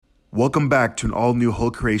Welcome back to an all-new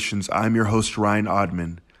Whole Creations. I'm your host, Ryan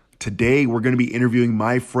Odman. Today, we're going to be interviewing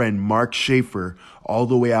my friend, Mark Schaefer, all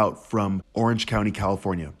the way out from Orange County,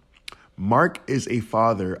 California. Mark is a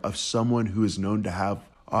father of someone who is known to have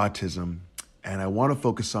autism, and I want to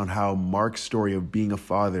focus on how Mark's story of being a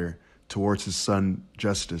father towards his son,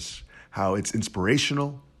 Justice, how it's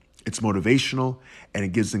inspirational, it's motivational, and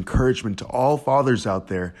it gives encouragement to all fathers out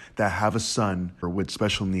there that have a son with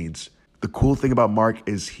special needs. The cool thing about Mark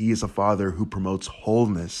is he is a father who promotes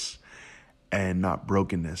wholeness and not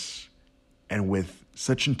brokenness. And with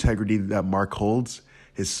such integrity that Mark holds,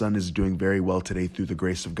 his son is doing very well today through the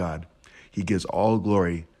grace of God. He gives all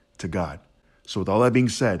glory to God. So with all that being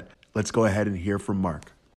said, let's go ahead and hear from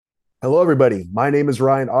Mark. Hello, everybody. My name is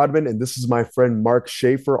Ryan Odman, and this is my friend Mark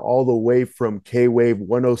Schaefer, all the way from K-Wave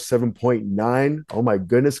 107.9. Oh my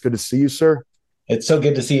goodness, good to see you, sir. It's so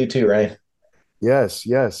good to see you too, Ryan. Yes,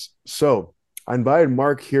 yes. So I invited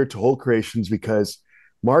Mark here to Whole Creations because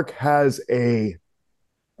Mark has a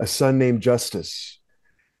son named Justice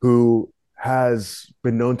who has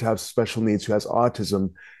been known to have special needs, who has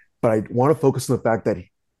autism. But I want to focus on the fact that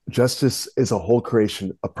Justice is a whole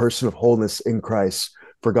creation, a person of wholeness in Christ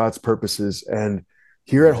for God's purposes. And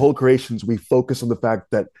here at Yeah. Whole Creations, we focus on the fact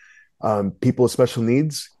that people with special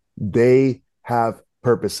needs, they have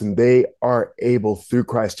purpose and they are able through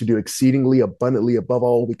Christ to do exceedingly abundantly above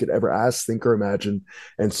all we could ever ask, think, or imagine.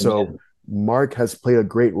 And so Amen. Mark has played a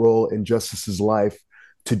great role in Justice's life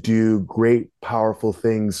to do great, powerful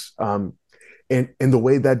things in the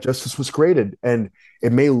way that justice was created. And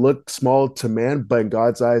it may look small to man, but in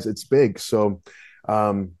God's eyes, it's big. So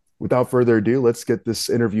without further ado, let's get this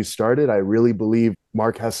interview started. I really believe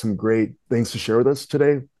Mark has some great things to share with us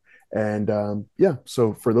today. And yeah,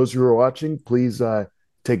 so for those who are watching, please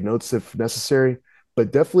take notes if necessary,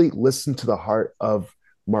 but definitely listen to the heart of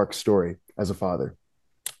Mark's story as a father.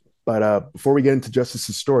 But before we get into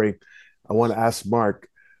Justice's story, I want to ask Mark,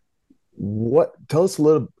 what tell us a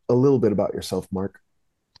little bit about yourself, Mark.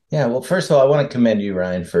 Yeah. Well, first of all, I want to commend you,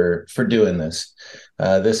 Ryan, for doing this.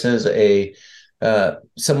 This is a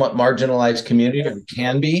somewhat marginalized community, or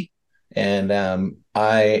can be, and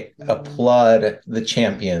I applaud the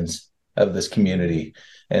champions of this community.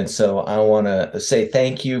 And so I want to say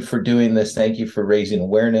thank you for doing this. Thank you for raising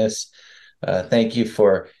awareness. Thank you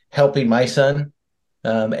for helping my son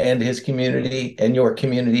and his community and your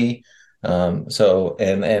community.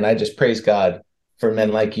 And I just praise God for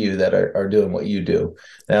men like you that are doing what you do.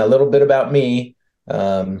 Now, a little bit about me.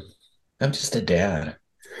 Um, I'm just a dad.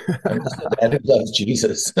 I'm just a dad who loves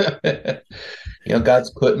Jesus.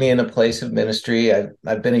 God's put me in a place of ministry.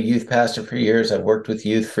 I've been a youth pastor for years. I've worked with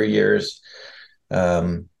youth for years.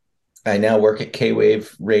 Um, I now work at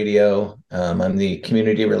K-Wave Radio. I'm the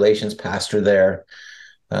community relations pastor there,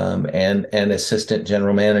 and assistant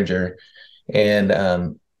general manager.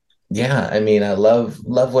 And yeah, I mean, I love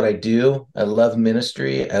what I do. I love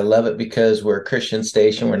ministry. I love it because we're a Christian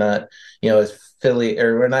station. We're not,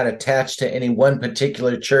 we're not attached to any one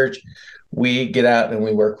particular church. We get out and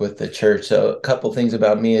we work with the church. So a couple things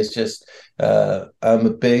about me is just I'm a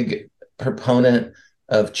big proponent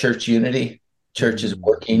of church unity, churches Mm,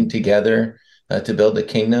 working together to build the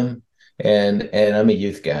kingdom. And I'm a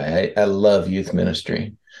youth guy. I love youth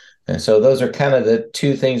ministry. And so those are kind of the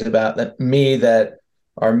two things about me that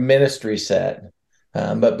our ministry set.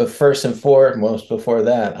 But first and foremost, before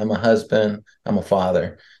that, I'm a husband. I'm a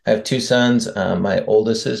father. I have two sons. My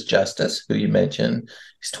oldest is Justice, who you mentioned.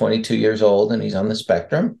 He's 22 years old and he's on the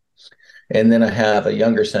spectrum. And then I have a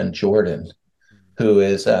younger son, Jordan, who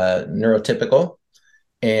is neurotypical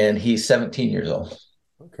and he's 17 years old.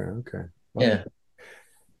 okay, okay. Wow. Yeah.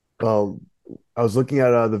 Well, I was looking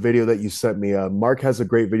at the video that you sent me. Mark has a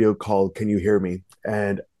great video called "Can You Hear Me?"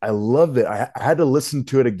 and I loved it. I had to listen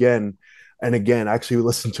to it again and again. I actually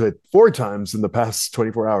listened to it four times in the past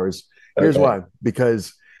 24 hours. Here's Okay. why: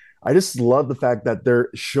 because I just love the fact that there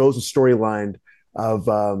shows a storyline of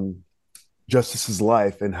Justice's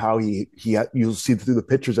life and how you'll see through the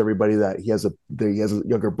pictures, everybody, that he has a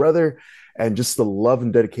younger brother, and just the love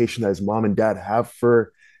and dedication that his mom and dad have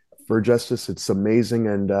for Justice. It's amazing.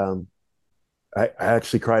 And I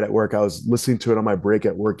actually cried at work. I was listening to it on my break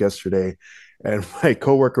at work yesterday, and my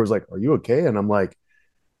coworker was like, "Are you okay?" And I'm like,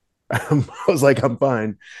 I was like, "I'm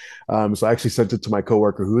fine." So I actually sent it to my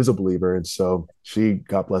coworker who is a believer, and so she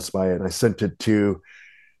got blessed by it. And I sent it to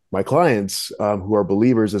my clients who are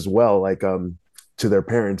believers as well, like to their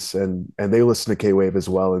parents, and they listen to K Wave as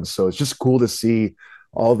well. And so it's just cool to see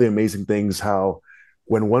all the amazing things how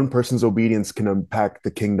when one person's obedience can impact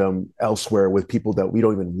the kingdom elsewhere with people that we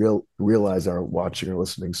don't even realize are watching or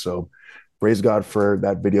listening. So praise God for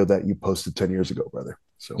that video that you posted 10 years ago, brother.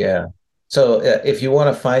 So, Yeah. So if you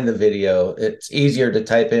want to find the video, it's easier to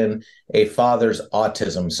type in a father's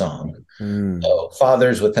autism song. mm, So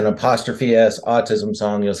fathers with an apostrophe S autism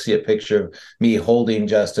song. You'll see a picture of me holding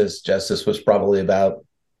Justice. Justice was probably about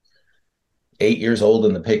 8 years old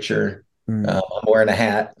in the picture. mm, I'm wearing a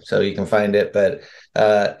hat, so you can find it. But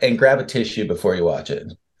and grab a tissue before you watch it.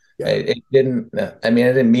 yeah, It didn't. I mean,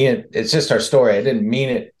 I didn't mean it. It's just our story. I didn't mean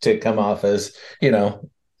it to come off as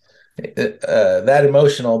that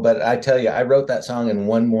emotional. But I tell you, I wrote that song in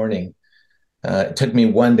one morning. It took me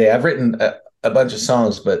one day. I've written a bunch of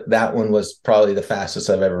songs, but that one was probably the fastest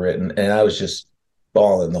I've ever written, and I was just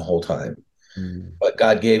bawling the whole time. mm, But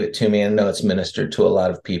God gave it to me, and I know it's ministered to a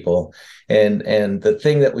lot of people. And the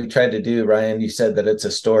thing that we tried to do, Ryan, you said that it's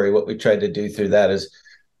a story. What we tried to do through that is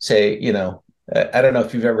say, I don't know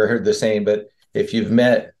if you've ever heard the saying, but if you've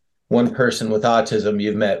met one person with autism,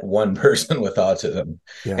 you've met one person with autism.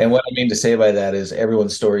 yeah, And what I mean to say by that is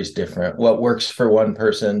everyone's story is different. What works for one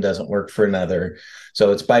person doesn't work for another.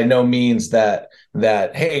 So it's by no means that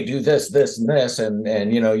hey, do this and this,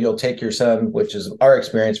 and you'll take your son, which is our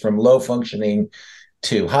experience, from low functioning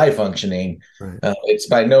to high functioning. right. It's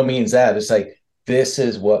by no means that. It's like this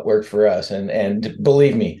is what worked for us, and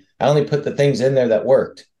believe me, I only put the things in there that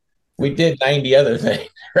worked. We did 90 other things,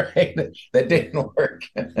 right? That didn't work.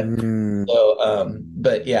 Mm, So,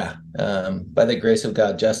 but yeah, by the grace of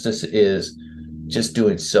God, Justice is just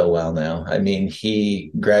doing so well now. I mean,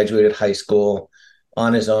 he graduated high school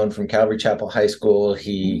on his own from Calvary Chapel High School.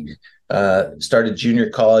 He started junior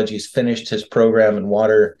college. He's finished his program in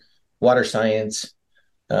water science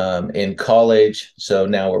in college. So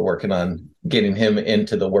now we're working on getting him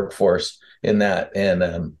into the workforce in that.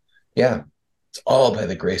 And yeah, it's all by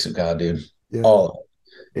the grace of God, dude. yeah, All of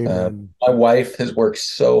it. amen. My wife has worked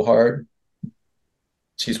so hard.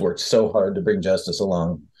 She's worked so hard to bring Justice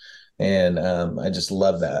along, and I just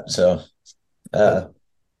love that. So, That, uh,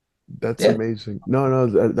 that's yeah, amazing. No,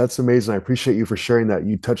 no, that's amazing. I appreciate you for sharing that.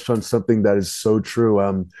 You touched on something that is so true.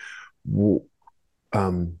 W-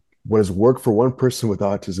 what has worked for one person with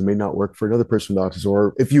autism may not work for another person with autism.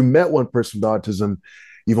 Or if you met one person with autism,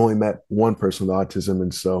 you've only met one person with autism.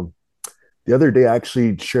 And so the other day, I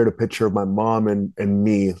actually shared a picture of my mom and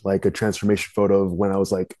me, like a transformation photo of when I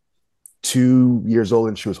was like 2 years old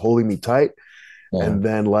and she was holding me tight. yeah, And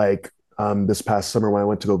then this past summer when I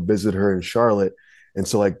went to go visit her in Charlotte, and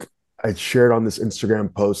so like I shared on this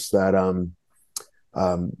Instagram post um,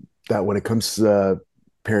 that when it comes to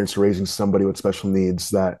parents raising somebody with special needs,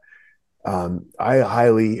 that I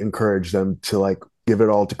highly encourage them to like give it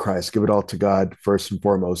all to Christ, give it all to God first and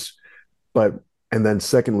foremost. But and then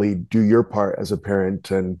secondly, do your part as a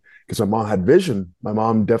parent. And because my mom had vision, my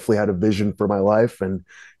mom definitely had a vision for my life, and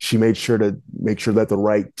she made sure to make sure that the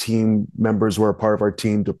right team members were a part of our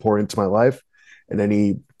team to pour into my life. And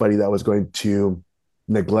anybody that was going to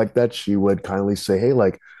neglect that, she would kindly say, "Hey,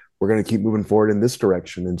 like we're going to keep moving forward in this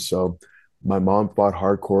direction." And so my mom fought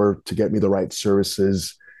hardcore to get me the right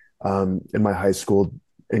services in my high school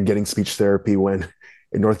and getting speech therapy when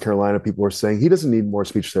in North Carolina people were saying he doesn't need more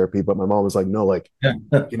speech therapy, but my mom was like, no, like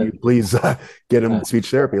can you please get him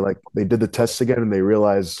speech therapy? Like they did the tests again and they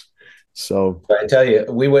realized. So I tell you,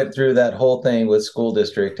 we went through that whole thing with school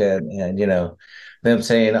district, and them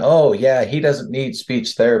saying, "Oh yeah, he doesn't need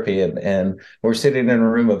speech therapy," and we're sitting in a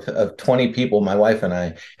room of 20 people, my wife and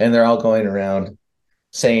I, and they're all going around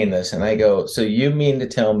saying this, and I go, "So you mean to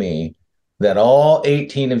tell me that all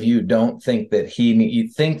 18 of you don't think that you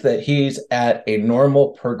think that he's at a normal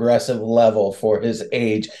progressive level for his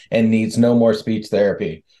age and needs no more speech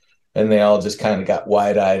therapy?" And they all just kind of got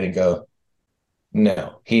wide-eyed and go,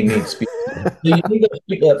 "No, he needs speech." You need those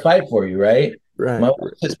people that fight for you, right? right, My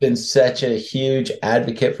wife has been such a huge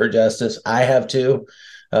advocate for justice. I have too,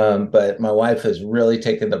 but my wife has really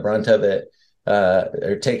taken the brunt of it,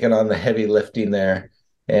 or taken on the heavy lifting there.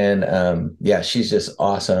 And yeah, she's just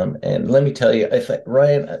awesome. And let me tell you,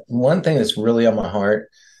 Ryan, one thing that's really on my heart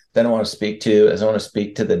that I want to speak to is I want to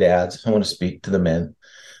speak to the dads. I want to speak to the men.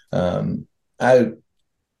 I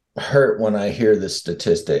hurt when I hear this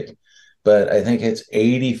statistic, but I think it's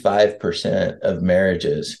 85% of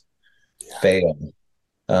marriages fail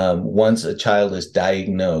once a child is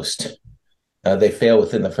diagnosed. They fail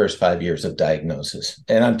within the first 5 years of diagnosis.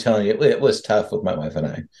 And I'm telling you, it was tough with my wife and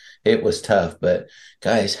I. It was tough, but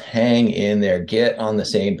guys, hang in there, get on the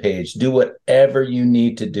same page, do whatever you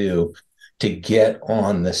need to do to get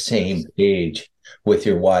on the same page with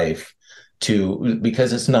your wife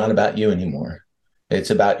because it's not about you anymore.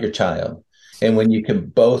 It's about your child. And when you can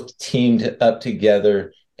both team up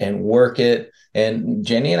together and work it, and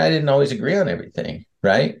Jenny and I didn't always agree on everything,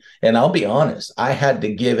 right? And I'll be honest, I had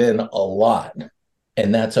to give in a lot.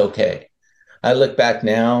 and that's okay. I look back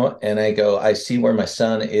now and I go, I see where my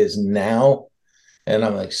son is now. And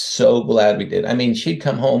I'm like, so glad we did. I mean, she'd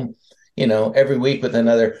come home, every week with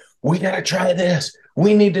another, we got to try this.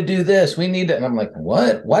 We need to do this. We need to. And I'm like,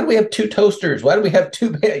 what? Why do we have two toasters? Why do we have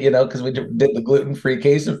two, because we did the gluten-free,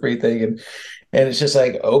 casein-free thing. And it's just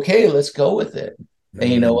like, okay, let's go with it. And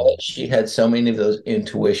you know what? She had so many of those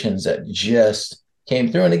intuitions that just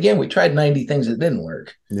came through. And again, we tried 90 things that didn't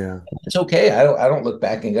work. Yeah. It's okay. I don't look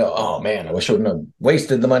back and go, oh man, I wish I wouldn't have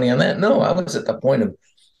wasted the money on that. No, I was at the point of,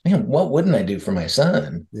 man, what wouldn't I do for my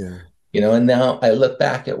son? Yeah. And now I look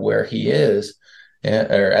back at where he is,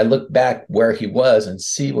 or I look back where he was and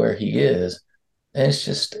see where he is. And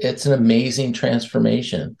it's an amazing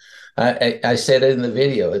transformation. I said it in the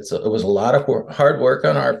video. It was a lot of hard work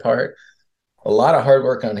on our part, a lot of hard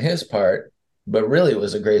work on his part, but really it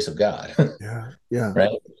was the grace of God. Yeah. Yeah.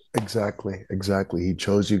 Right. Exactly. Exactly. He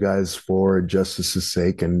chose you guys for justice's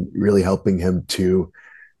sake and really helping him to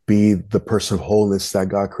be the person of wholeness that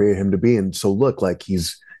God created him to be. And so look, like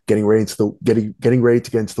he's getting ready to getting ready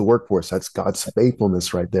to get into the workforce. That's God's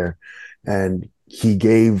faithfulness right there. And he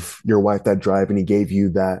gave your wife that drive, and he gave you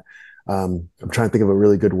that. I'm trying to think of a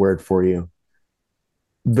really good word for you.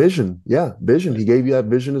 Vision. Yeah, vision. He gave you that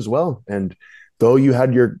vision as well. And though you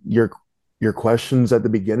had your questions at the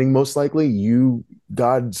beginning, most likely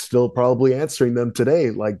God's still probably answering them today,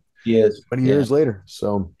 like He is. 20 years later.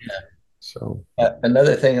 So Yeah. so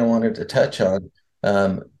Another thing I wanted to touch on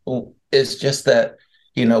is just that,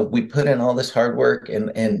 we put in all this hard work,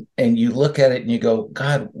 and you look at it and you go,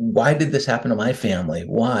 God, why did this happen to my family?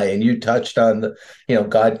 Why? And you touched on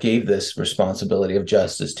God gave this responsibility of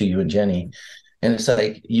justice to you and Jenny. And it's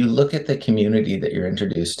like, you look at the community that you're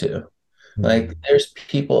introduced to. Like, there's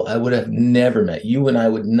people I would have never met. You and I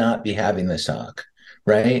would not be having this talk,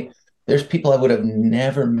 right? There's people I would have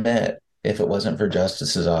never met if it wasn't for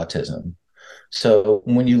Justice's autism. So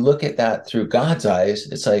when you look at that through God's eyes,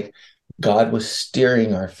 it's like God was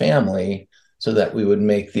steering our family so that we would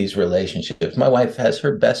make these relationships. My wife has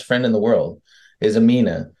her best friend in the world is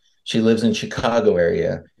Amina. She lives in Chicago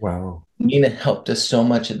area. wow. Amina helped us so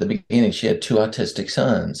much at the beginning. She had two autistic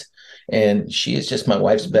sons. And she is just my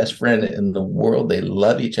wife's best friend in the world. They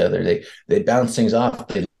love each other. They bounce things off.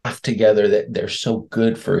 They laugh together. They're so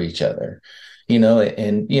good for each other. I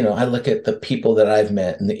look at the people that I've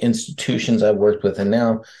met and the institutions I've worked with. And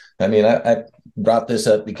now, I mean, I brought this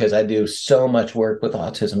up because I do so much work with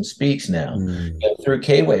Autism Speaks now. Through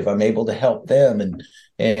K-Wave, I'm able to help them.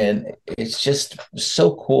 And it's just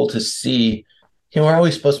so cool to see, we're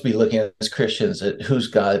always supposed to be looking at as Christians at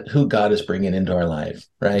who God is bringing into our life,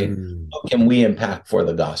 right? How can we impact for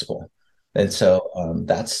the gospel? And so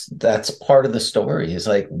that's part of the story is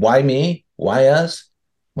like, why me? Why us?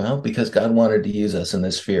 Well, because God wanted to use us in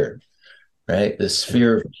this sphere, right? This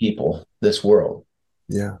sphere of people, this world.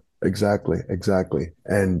 Yeah, exactly.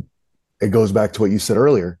 And it goes back to what you said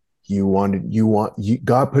earlier.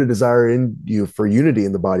 God put a desire in you for unity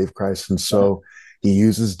in the body of Christ. And so he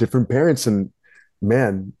uses different parents, and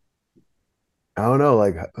man, I don't know,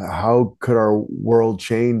 like how could our world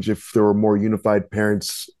change if there were more unified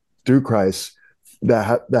parents through Christ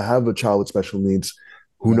that have a child with special needs?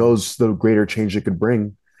 Who knows the greater change it could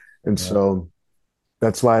bring? And so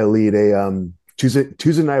that's why I lead a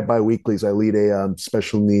Tuesday night bi-weeklies. I lead a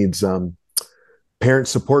special needs parent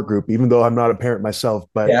support group, even though I'm not a parent myself,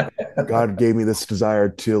 but God gave me this desire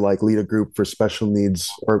to like lead a group for special needs,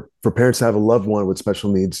 or for parents to have a loved one with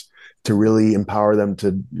special needs, to really empower them,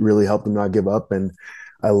 to really help them not give up. And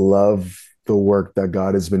I love the work that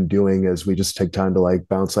God has been doing as we just take time to like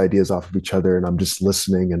bounce ideas off of each other. And I'm just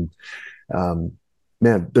listening, and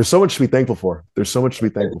man, there's so much to be thankful for.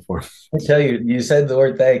 I tell you, you said the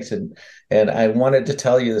word thanks, and I wanted to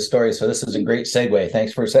tell you the story. So this is a great segue.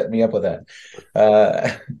 Thanks for setting me up with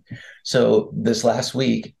that. So this last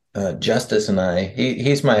week, Justice and I,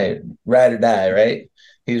 he's my ride or die, right?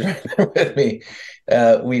 He's right there with me.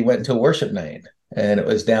 We went to a worship night, and it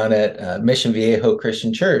was down at Mission Viejo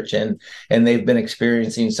Christian Church, and they've been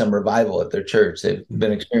experiencing some revival at their church. They've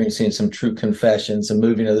been experiencing some true confession, some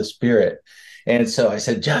moving of the Spirit. And so I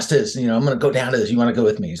said, Justice, I'm going to go down to this. You want to go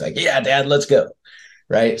with me? He's like, yeah, Dad, let's go.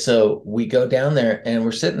 Right. So we go down there and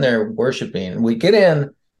we're sitting there worshiping. We get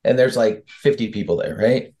in and there's like 50 people there.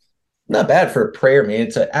 Right. Not bad for a prayer meeting.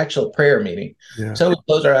 It's an actual prayer meeting. Yeah. So we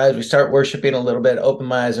close our eyes. We start worshiping a little bit. Open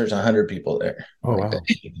my eyes. There's 100 people there. Oh, wow.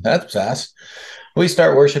 That's fast. We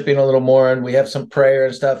start worshiping a little more and we have some prayer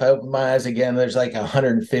and stuff. I open my eyes again. There's like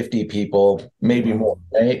 150 people, maybe more.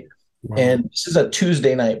 Right. Wow. And this is a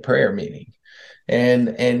Tuesday night prayer meeting.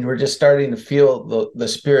 And we're just starting to feel the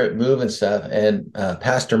Spirit move and stuff. And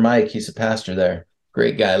Pastor Mike, he's a pastor there.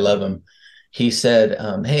 great guy, love him. He said,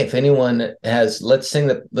 "Hey, if anyone has, let's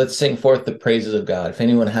sing forth the praises of God. If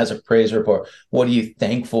anyone has a praise report, what are you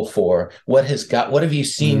thankful for? What have you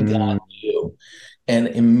seen God Mm, do?" And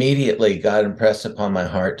immediately God impressed upon my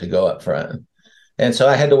heart to go up front. And so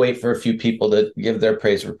I had to wait for a few people to give their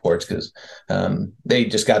praise reports because they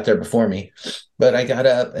just got there before me. But I got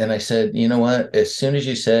up and I said, you know what? As soon as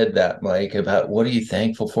you said that, Mike, about what are you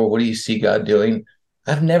thankful for? What do you see God doing?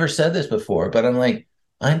 I've never said this before, but I'm like,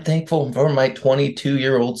 I'm thankful for my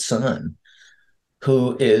 22-year-old son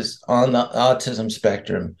who is on the autism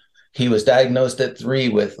spectrum. He was diagnosed at 3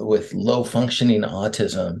 with low functioning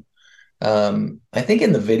autism. I think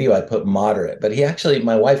in the video I put moderate, but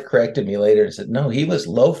my wife corrected me later and said, no, he was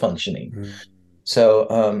low functioning. mm.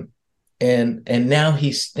 So, and now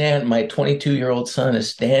my 22-year-old son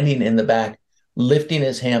is standing in the back, lifting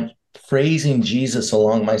his hand, praising Jesus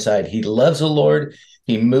along my side. He loves the Lord.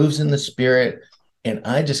 He moves in the spirit. And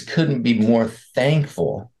I just couldn't be more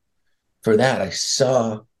thankful for that. I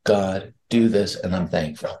saw God do this and I'm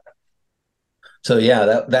thankful. So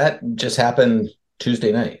yeah, that just happened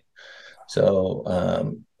Tuesday night.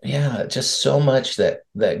 So yeah, just so much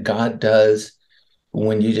that God does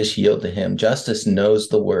when you just yield to him. Justice knows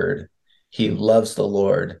the word. He loves the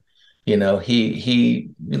Lord.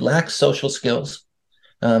 He lacks social skills.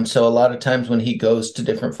 So a lot of times when he goes to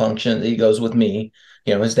different functions, he goes with me,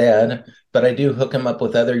 his dad. But I do hook him up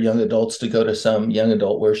with other young adults to go to some young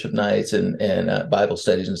adult worship nights and Bible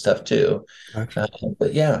studies and stuff too. Gotcha.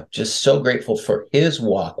 But yeah, just so grateful for his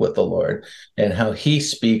walk with the Lord and how he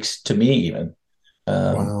speaks to me even.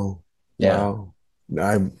 Um, Wow. yeah.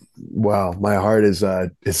 Wow. Wow. My heart is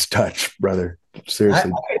touched, brother.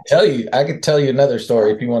 Seriously. I could tell you another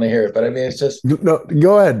story if you want to hear it, but I mean, it's just No,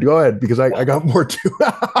 go ahead, because I got more too.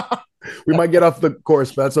 We might get off the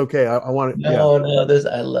course, but that's okay. I want it. Yeah. no,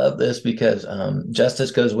 I love this because Justice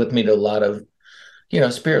goes with me to a lot of,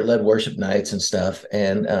 spirit-led worship nights and stuff.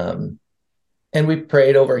 And we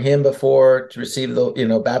prayed over him before to receive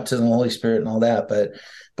the, baptism of the Holy Spirit and all that.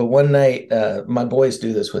 But one night, my boys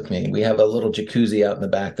do this with me. We have a little jacuzzi out in the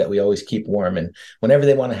back that we always keep warm. And whenever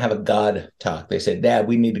they want to have a God talk, they say, Dad,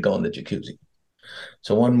 we need to go in the jacuzzi.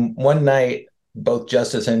 So one night, both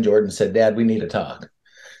Justice and Jordan said, Dad, we need to talk.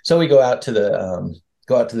 So we go out to the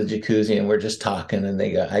jacuzzi and we're just talking. And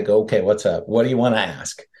I go, okay, what's up? What do you want to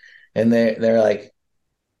ask? And they're like,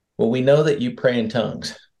 well, we know that you pray in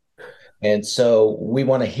tongues. And so we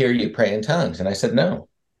want to hear you pray in tongues. And I said, no.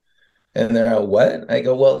 And they're like, what? I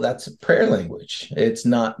go, well, that's a prayer language. It's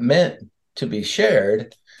not meant to be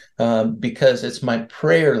shared because it's my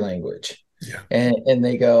prayer language. Yeah. And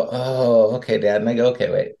they go, oh, okay, Dad. And I go, okay,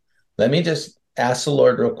 wait, let me just ask the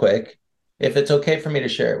Lord real quick if it's okay for me to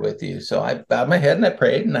share it with you. So I bowed my head and I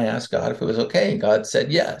prayed and I asked God if it was okay. And God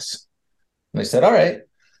said yes. And I said, all right.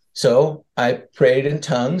 So I prayed in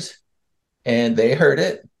tongues and they heard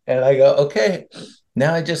it. And I go, okay,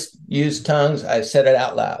 now I just use tongues. I said it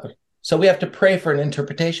out loud. So we have to pray for an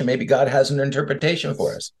interpretation. Maybe God has an interpretation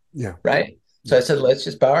for us. Yeah. Right. So I said, let's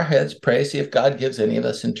just bow our heads, pray, see if God gives any of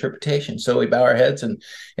us interpretation. So we bow our heads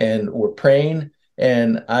and we're praying.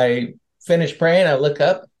 And I finish praying. I look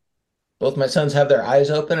up. Both my sons have their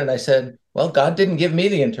eyes open. And I said, well, God didn't give me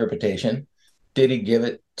the interpretation. Did he give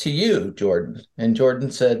it to you, Jordan? And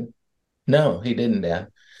Jordan said, no, he didn't, Dad.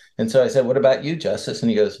 And so I said, what about you, Justice? And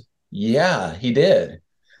he goes, yeah, he did.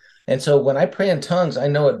 And so when I pray in tongues, I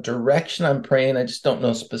know a direction I'm praying. I just don't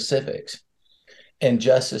know specifics. And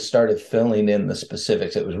Justice started filling in the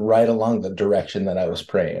specifics. It was right along the direction that I was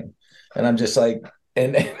praying. And I'm just like,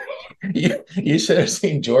 and you should have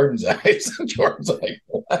seen Jordan's eyes. Jordan's like,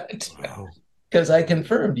 what? Wow. Because I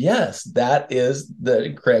confirmed, yes, that is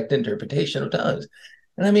the correct interpretation of tongues.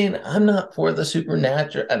 And I mean, I'm not for the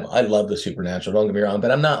supernatural. I love the supernatural, don't get me wrong,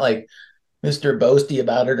 but I'm not like Mr. Boasty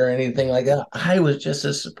about it or anything like that. I was just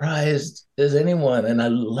as surprised as anyone. And I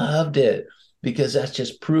loved it because that's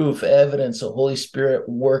just proof, evidence of Holy Spirit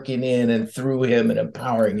working in and through him and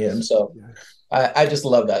empowering him. So I just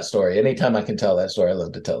love that story. Anytime I can tell that story, I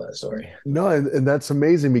love to tell that story. No, and that's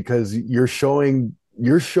amazing because you're showing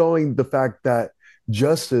the fact that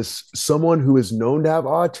Justice, someone who is known to have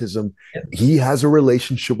autism, he has a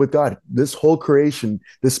relationship with God. This whole creation,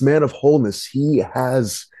 this man of wholeness, he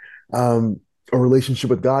has a relationship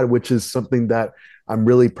with God, which is something that I'm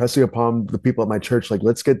really pressing upon the people at my church. Like,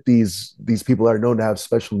 let's get these people that are known to have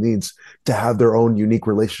special needs to have their own unique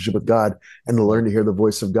relationship with God and to learn to hear the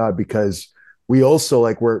voice of God. Because we also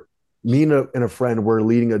me and a friend, we're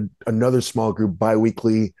leading another small group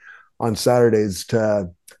biweekly on Saturdays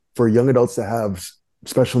for young adults that have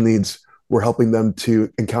special needs. We're helping them to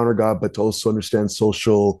encounter God, but to also understand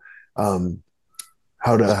social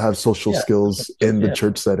how to have social Yeah. skills in the Yeah.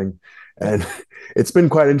 church setting. And it's been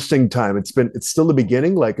quite an interesting time. It's still the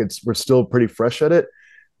beginning, like we're still pretty fresh at it,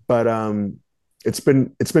 but it's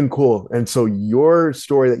been cool. And so your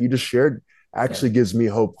story that you just shared Yeah. actually gives me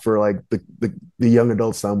hope for like the young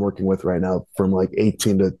adults that I'm working with right now, from like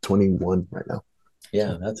 18 to 21 right now.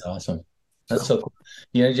 Yeah, So, that's awesome. That's so so cool.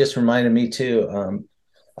 It just reminded me too.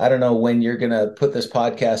 I don't know when you're gonna put this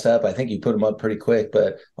podcast up. I think you put them up pretty quick,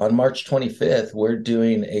 but on March 25th, we're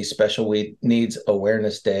doing a special needs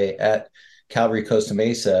awareness day at Calvary Costa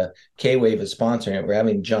Mesa. K-Wave is sponsoring it. We're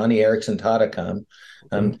having Johnny Erickson Tata come.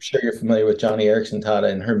 okay. I'm sure you're familiar with Johnny Erickson Tata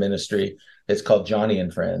and her ministry. It's called Johnny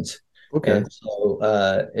and Friends. Okay. And so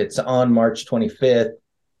it's on March 25th,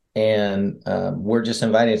 and we're just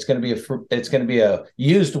inviting. It's going to be a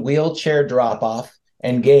used wheelchair drop off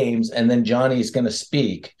and games, and then Johnny's going to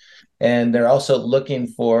speak. And they're also looking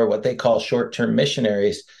for what they call short term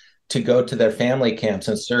missionaries to go to their family camps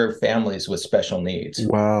and serve families with special needs.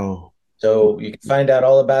 Wow. So you can find out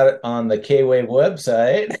all about it on the K-Wave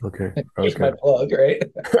website. Okay. Here's Okay. my plug, right?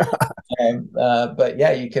 But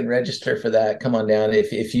yeah, you can register for that. Come on down.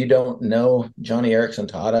 If you don't know Johnny Erickson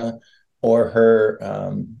Tata or her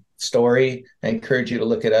story, I encourage you to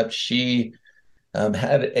look it up. She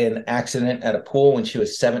had an accident at a pool when she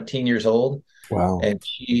was 17 years old, Wow. and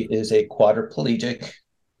she is a quadriplegic.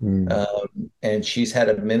 Mm, And she's had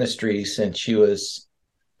a ministry since she was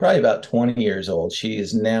probably about 20 years old. She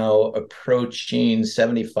is now approaching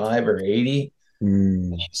 75 or 80.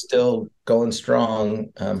 mm, She's still going strong.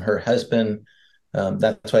 Her husband,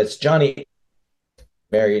 that's why it's Johnny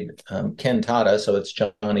married Ken Tata, so it's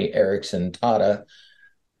Johnny Erickson Tata.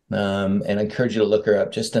 And I encourage you to look her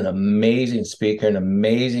up. Just an amazing speaker, an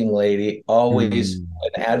amazing lady, always mm.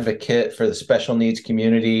 an advocate for the special needs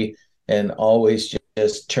community, and always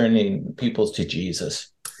just turning people to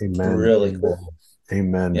Jesus. Amen. Really Amen. cool.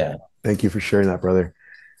 Amen. Yeah. Thank you for sharing that, brother.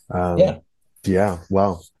 Yeah. Yeah,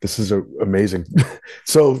 wow, this is amazing.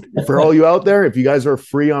 So, for all you out there, if you guys are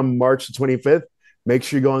free on March the 25th, make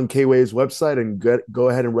sure you go on K-Wave's website and go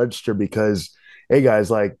ahead and register because, hey,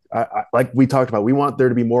 guys, like we talked about, we want there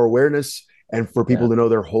to be more awareness and for Yeah. people to know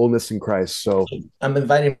their wholeness in Christ. So, I'm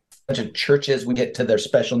inviting a bunch of churches. We get to their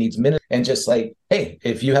special needs ministry and just like, hey,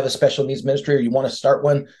 if you have a special needs ministry or you want to start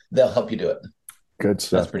one, they'll help you do it. good That's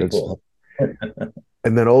stuff. pretty Good stuff. cool.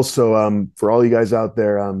 And then also, for all you guys out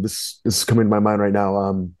there, this is coming to my mind right now.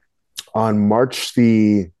 On March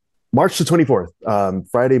the 24th,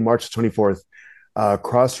 Friday, March the 24th,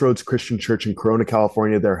 Crossroads Christian Church in Corona,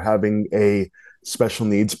 California, they're having a special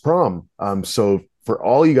needs prom. So for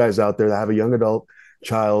all you guys out there that have a young adult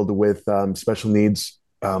child with special needs,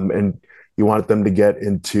 and you want them to get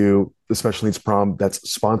into the special needs prom that's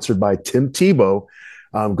sponsored by Tim Tebow,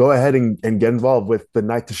 go ahead and get involved with the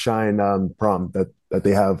Night to Shine prom that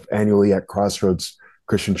they have annually at Crossroads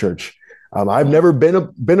Christian Church. I've never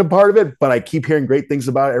been a part of it, but I keep hearing great things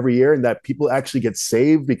about it every year, and that people actually get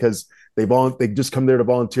saved because they just come there to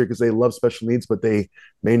volunteer because they love special needs, but they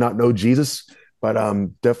may not know Jesus. But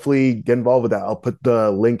definitely get involved with that. I'll put the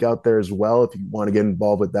link out there as well if you want to get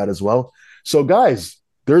involved with that as well. So, guys,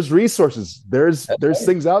 there's resources. There's Right.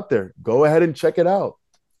 things out there. Go ahead and check it out,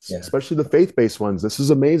 Yeah. especially the faith-based ones. This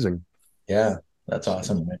is amazing. Yeah. That's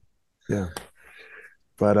awesome. Yeah.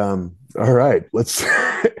 But all right, let's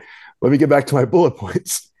let me get back to my bullet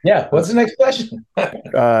points. Yeah. What's the next question?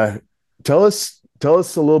 Uh, tell us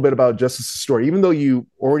a little bit about Justice's story. Even though you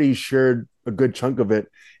already shared a good chunk of it,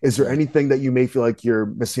 is there anything that you may feel like you're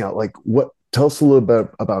missing out? Like what? Tell us a little bit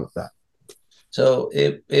about that. So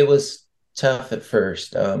it was tough at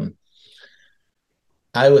first.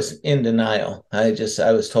 I was in denial. I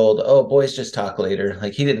was told, "Oh, boys just talk later."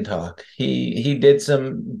 Like he didn't talk. He did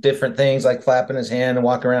some different things like flapping his hand and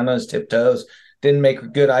walking around on his tiptoes. Didn't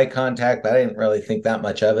make good eye contact, but I didn't really think that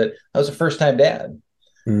much of it. I was a first time dad.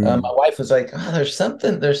 My Mm, wife was like, "Oh,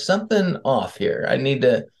 there's something off here. I need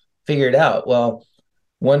to figure it out." Well,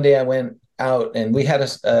 one day I went out and we had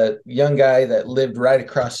a young guy that lived right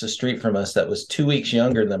across the street from us that was 2 weeks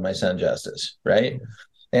younger than my son Justice, right?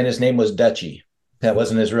 And his name was Dutchy. That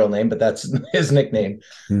wasn't his real name, but that's his nickname.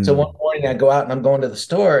 So one mm. morning I go out and I'm going to the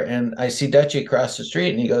store and I see Dutchy across the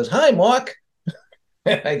street and he goes, "Hi, Mock."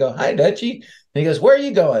 And I go, "Hi, Dutchy." And he goes, "Where are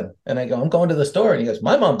you going?" And I go, "I'm going to the store." And he goes,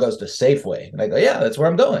 "My mom goes to Safeway." And I go, "Yeah, that's where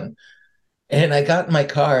I'm going." And I got in my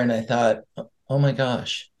car and I thought, oh my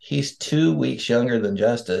gosh, he's 2 weeks younger than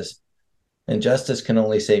Justice. And Justice can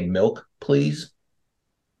only say milk, please.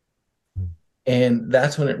 And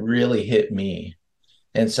that's when it really hit me.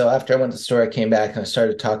 And so after I went to the store, I came back and I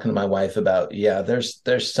started talking to my wife about, yeah,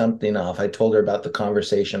 there's something off. I told her about the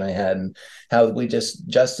conversation I had and how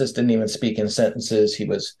Justice didn't even speak in sentences. He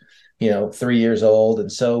was, 3 years old.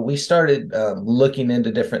 And so we started looking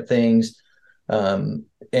into different things.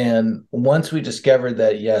 And once we discovered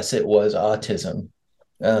that, yes, it was autism,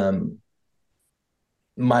 um,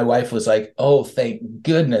 my wife was like, oh, thank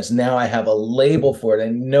goodness. Now I have a label for it. I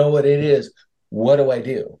know what it is. What do I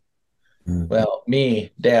do? Mm. Well,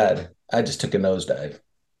 me, dad, I just took a nosedive,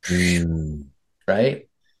 Mm. right?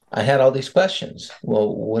 I had all these questions.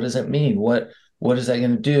 Well, what does it mean? What is that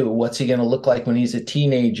going to do? What's he going to look like when he's a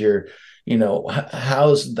teenager?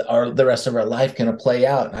 How's the rest of our life going to play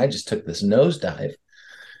out? And I just took this nosedive.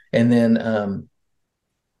 And then,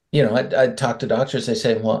 I'd talk to doctors. They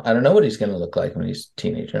say, well, I don't know what he's going to look like when he's a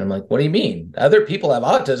teenager. And I'm like, what do you mean? Other people have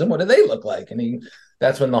autism. What do they look like? And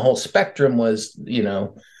that's when the whole spectrum was,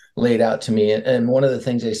 laid out to me. And one of the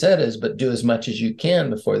things they said is, but do as much as you can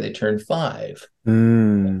before they turn 5,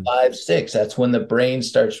 Mm. 5, 6. That's when the brain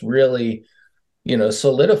starts really,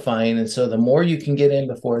 solidifying. And so the more you can get in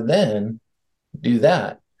before then, do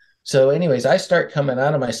that. So, anyways, I start coming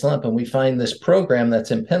out of my slump and we find this program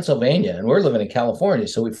that's in Pennsylvania, and we're living in California.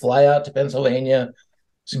 So we fly out to Pennsylvania.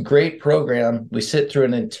 It's a great program. We sit through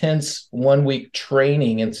an intense 1 week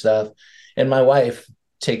training and stuff. And my wife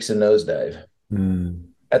takes a nosedive. Mm.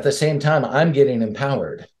 At the same time, I'm getting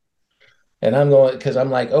empowered. And I'm going because I'm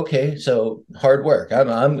like, okay, so hard work.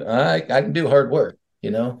 I can do hard work,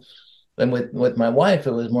 And with my wife,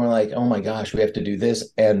 it was more like, oh my gosh, we have to do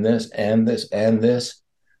this and this and this and this.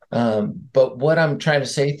 But what I'm trying to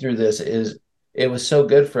say through this is it was so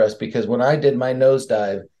good for us because when I did my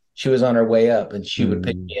nosedive, she was on her way up and she would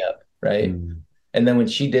pick Mm. me up, right? Mm. And then when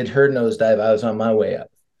she did her nosedive, I was on my way up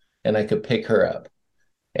and I could pick her up.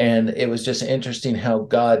 And it was just interesting how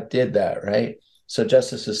God did that, right? So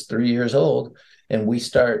Justice is 3 years old, and we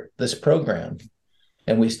start this program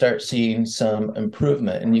and we start seeing some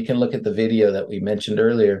improvement. And you can look at the video that we mentioned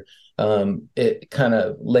earlier. It kind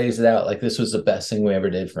of lays it out like this was the best thing we ever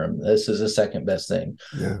did for him. This is the second best thing.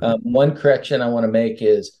 Yeah. One correction I want to make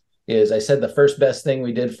is I said the first best thing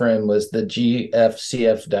we did for him was the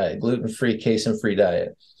GFCF diet, gluten-free, casein-free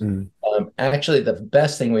diet. Mm. Actually, the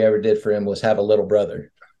best thing we ever did for him was have a little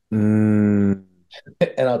brother. Mm.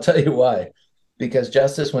 And I'll tell you why. Because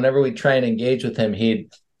Justice, whenever we try and engage with him,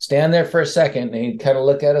 he'd stand there for a second and he'd kind of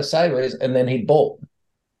look at us sideways and then he'd bolt.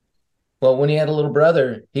 Well, when he had a little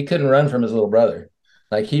brother, he couldn't run from his little brother.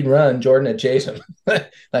 Like he'd run, Jordan would chase him.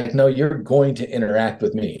 Like, no, you're going to interact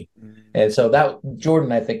with me. And so that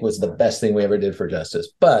Jordan, I think, was the best thing we ever did for Justice.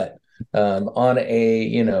 But on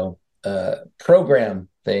a program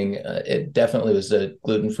thing, it definitely was a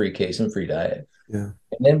gluten-free, casein-free diet. Yeah.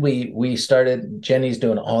 And then we started. Jenny's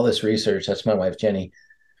doing all this research. That's my wife, Jenny,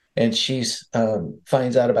 and she's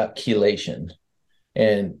finds out about chelation.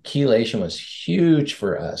 And chelation was huge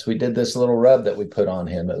for us. We did this little rub that we put on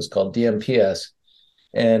him. It was called DMPS,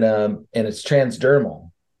 and it's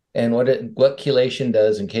transdermal. And what chelation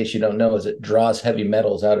does, in case you don't know, is it draws heavy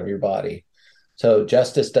metals out of your body. So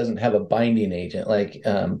Justice doesn't have a binding agent. Like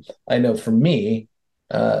I know for me,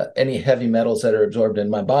 any heavy metals that are absorbed in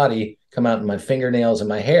my body come out in my fingernails and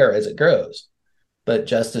my hair as it grows. But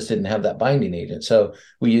Justice didn't have that binding agent. So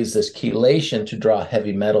we use this chelation to draw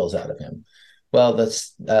heavy metals out of him. Well,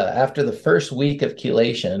 that's after the first week of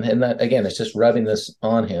chelation, and that again, it's just rubbing this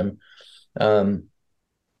on him.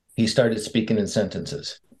 He started speaking in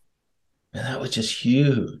sentences, and that was just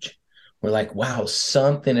huge. We're like, wow,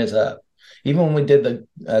 something is up. Even when we did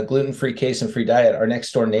the gluten-free, casein-free diet, our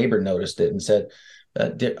next door neighbor noticed it and said,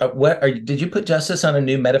 did you put Justice on a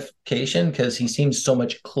new medication? Because he seems so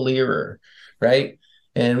much clearer, right?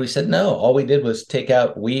 And we said, no, all we did was take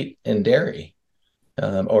out wheat and dairy.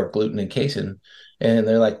 Or gluten and casein. And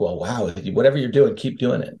they're like, well, wow, whatever you're doing, keep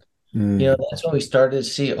doing it. Mm. That's when we started to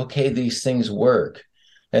see, okay, these things work.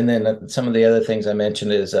 And then some of the other things I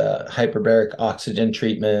mentioned is hyperbaric oxygen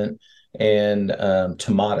treatment and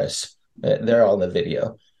Tomatis. They're all in the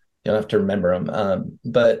video. You don't have to remember them.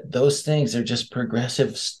 But those things are just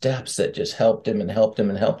progressive steps that just helped him and helped him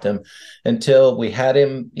and helped him until we had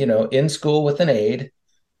him, in school with an aide.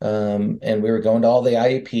 And we were going to all the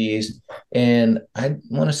IEPs, and I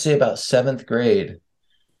want to say about 7th grade,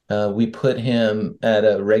 we put him at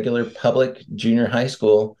a regular public junior high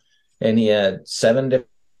school, and he had 7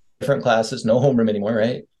 different classes, no homeroom anymore,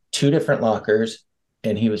 right? 2 different lockers,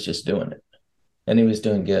 and he was just doing it, and he was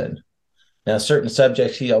doing good. Now, certain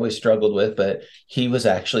subjects he always struggled with, but he was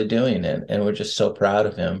actually doing it, and we're just so proud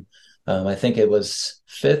of him. I think it was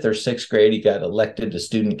 5th or 6th grade, he got elected to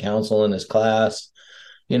student council in his class.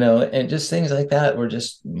 and just things like that were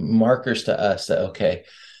just markers to us that, okay,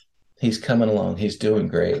 he's coming along. He's doing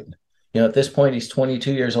great. At this point, he's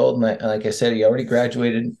 22 years old. And like I said, he already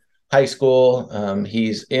graduated high school.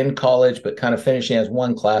 He's in college, but kind of finishing as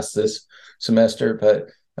one class this semester. But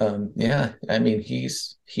yeah, I mean,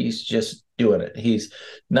 he's just doing it. He's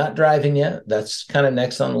not driving yet. That's kind of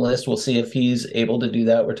next on the list. We'll see if he's able to do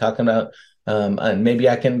that. We're talking about, and maybe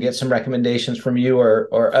I can get some recommendations from you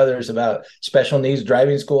or others about special needs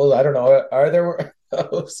driving schools. I don't know. Are there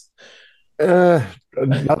those? Uh,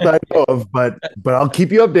 Not that I know of, but I'll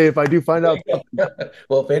keep you updated if I do find out.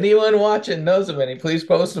 Well, if anyone watching knows of any, please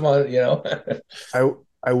post them on. I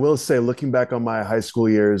I will say, looking back on my high school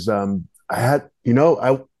years, I had,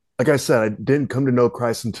 I like I said, I didn't come to know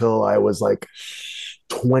Christ until I was like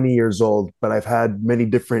 20 years old. But I've had many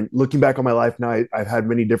different, looking back on my life now, I've had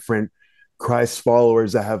many different Christ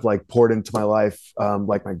followers that have like poured into my life,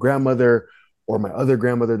 like my grandmother or my other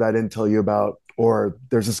grandmother that I didn't tell you about. Or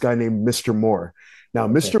there's this guy named Mr. Moore. Now,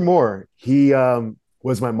 Okay. Mr. Moore, he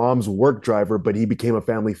was my mom's work driver, but he became a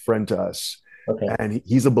family friend to us. Okay. And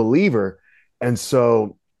he's a believer. And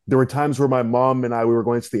so there were times where my mom and I, we were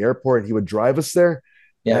going to the airport and he would drive us there.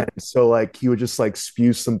 Yeah. And so like he would just like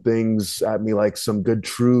spew some things at me, like some good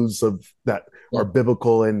truths of that Yeah. are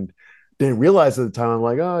biblical, and didn't realize at the time. I'm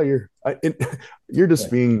like, oh, you're just Yeah.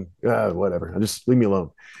 being whatever. Just leave me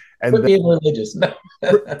alone. And Quit being religious. No.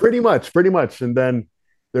 pretty much. And then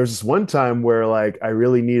there's this one time where like I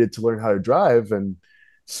really needed to learn how to drive, and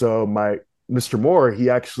so my Mr. Moore, he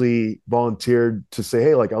actually volunteered to say,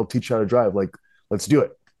 hey, like I'll teach you how to drive, like let's do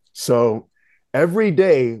it. So every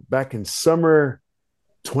day back in summer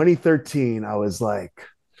 2013, I was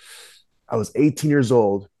 18 years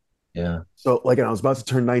old. Yeah. So like, and I was about to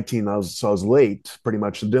turn 19. I was late pretty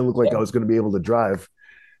much. It didn't look like Yeah. I was going to be able to drive.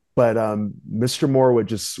 But Mr. Moore would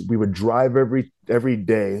just, we would drive every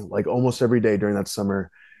day, like almost every day during that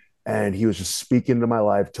summer, and he was just speaking to my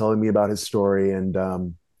life, telling me about his story, and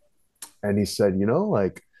he said,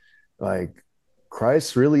 like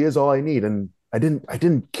Christ really is all I need. And I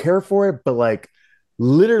didn't care for it, but like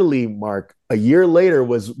literally, Mark, a year later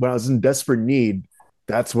was when I was in desperate need.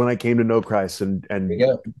 That's when I came to know Christ, There you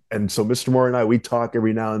go. and so Mr. Moore and I, we talk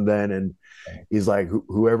every now and then, and he's like,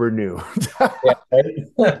 whoever knew. Yeah. Right?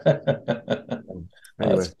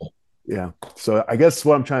 Anyway, That's cool. yeah. So I guess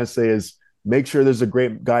what I'm trying to say is make sure there's a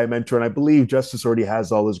great guy mentor, and I believe Justice already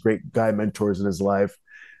has all those great guy mentors in his life.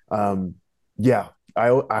 Um, yeah, I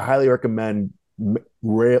highly recommend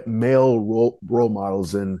male role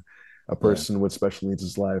models in a Yeah. person with special needs in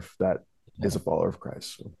his life that is Yeah. a follower of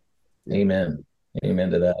Christ. So, yeah. Amen.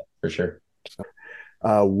 Amen to that for sure.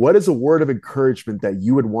 What is a word of encouragement that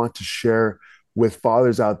you would want to share with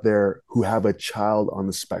fathers out there who have a child on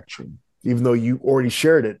the spectrum? Even though you already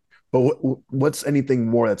shared it, but what's anything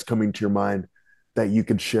more that's coming to your mind that you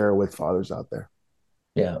could share with fathers out there?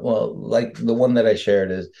 Yeah. Well, like the one that I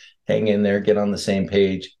shared is hang in there, get on the same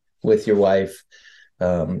page with your wife.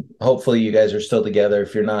 Hopefully you guys are still together.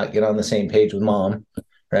 If you're not, get on the same page with mom,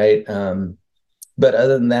 right? But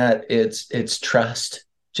other than that, it's trust.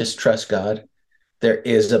 Just trust God. There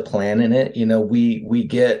is a plan in it. We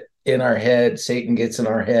get in our head, Satan gets in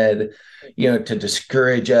our head, to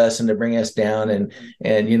discourage us and to bring us down. And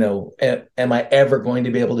am I ever going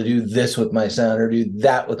to be able to do this with my son or do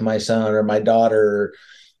that with my son or my daughter,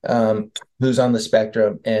 who's on the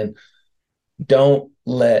spectrum? And don't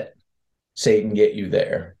let Satan get you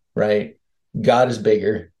there, right? God is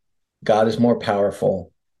bigger. God is more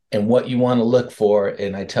powerful. And what you want to look for,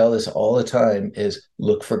 and I tell this all the time, is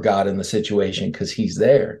look for God in the situation because he's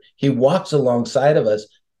there. He walks alongside of us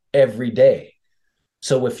every day.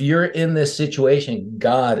 So if you're in this situation,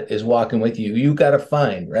 God is walking with you. You got to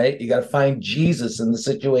find, right? You got to find Jesus in the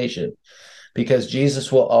situation because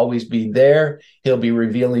Jesus will always be there. He'll be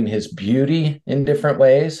revealing his beauty in different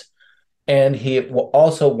ways. And he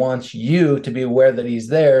also wants you to be aware that he's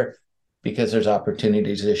there because there's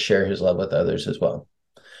opportunities to share his love with others as well.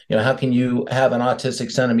 How can you have an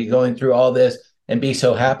autistic son and be going through all this and be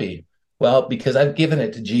so happy? Well, because I've given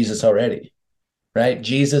it to Jesus already, right?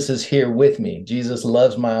 Jesus is here with me. Jesus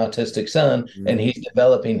loves my autistic son and Mm, he's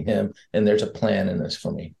developing him. And there's a plan in this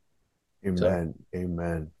for me. So amen.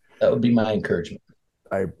 Amen. that would be my encouragement.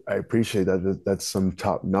 I appreciate that. That's some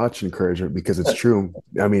top notch encouragement because it's true.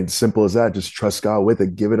 I mean, simple as that. Just trust God with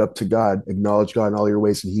it. Give it up to God. Acknowledge God in all your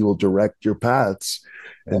ways, and He will direct your paths.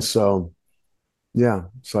 Yeah. And so, yeah.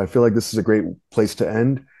 So I feel like this is a great place to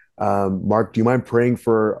end. Mark, do you mind praying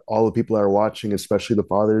for all the people that are watching, especially the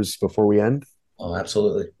fathers, before we end? Oh,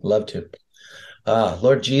 absolutely. Love to.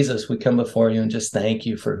 Lord Jesus, we come before you and just thank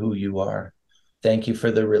you for who you are. Thank you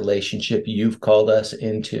for the relationship you've called us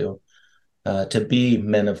into, to be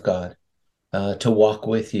men of God, to walk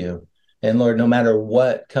with you. And Lord, no matter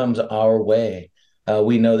what comes our way,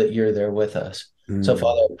 we know that you're there with us. So, Mm.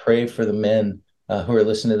 Father, I pray for the men who are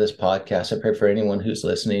listening to this podcast. I pray for anyone who's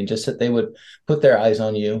listening, just that they would put their eyes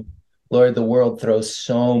on you. Lord, the world throws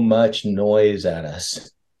so much noise at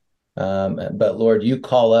us. But Lord, you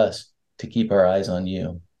call us to keep our eyes on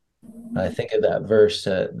you. I think of that verse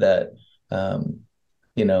that, um,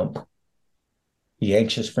 you know, be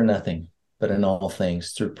anxious for nothing, but in all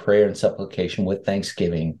things, through prayer and supplication with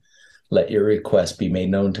thanksgiving, let your requests be made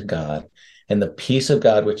known to God. And the peace of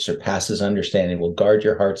God, which surpasses understanding, will guard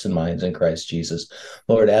your hearts and minds in Christ Jesus.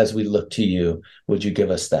 Lord, as we look to you, would you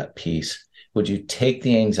give us that peace? Would you take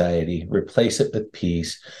the anxiety, replace it with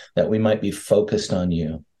peace, that we might be focused on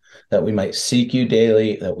you, that we might seek you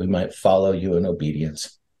daily, that we might follow you in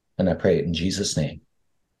obedience? And I pray it in Jesus' name.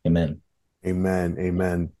 Amen. Amen.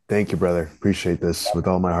 Amen. Thank you, brother. Appreciate this with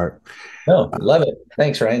all my heart. No, love it.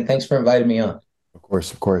 Thanks, Ryan. Thanks for inviting me on. Of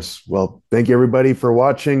course, of course. Well, thank you everybody for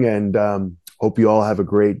watching, and hope you all have a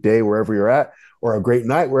great day wherever you're at, or a great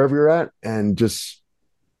night wherever you're at, and just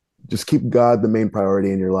keep God the main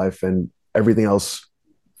priority in your life, and everything else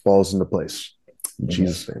falls into place. In Amen.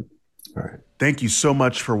 Jesus' name. All right. Thank you so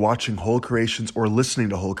much for watching Whole Creations or listening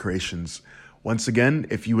to Whole Creations. Once again,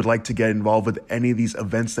 if you would like to get involved with any of these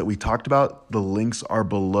events that we talked about, the links are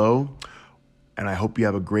below. And I hope you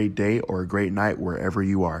have a great day or a great night wherever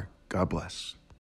you are. God bless.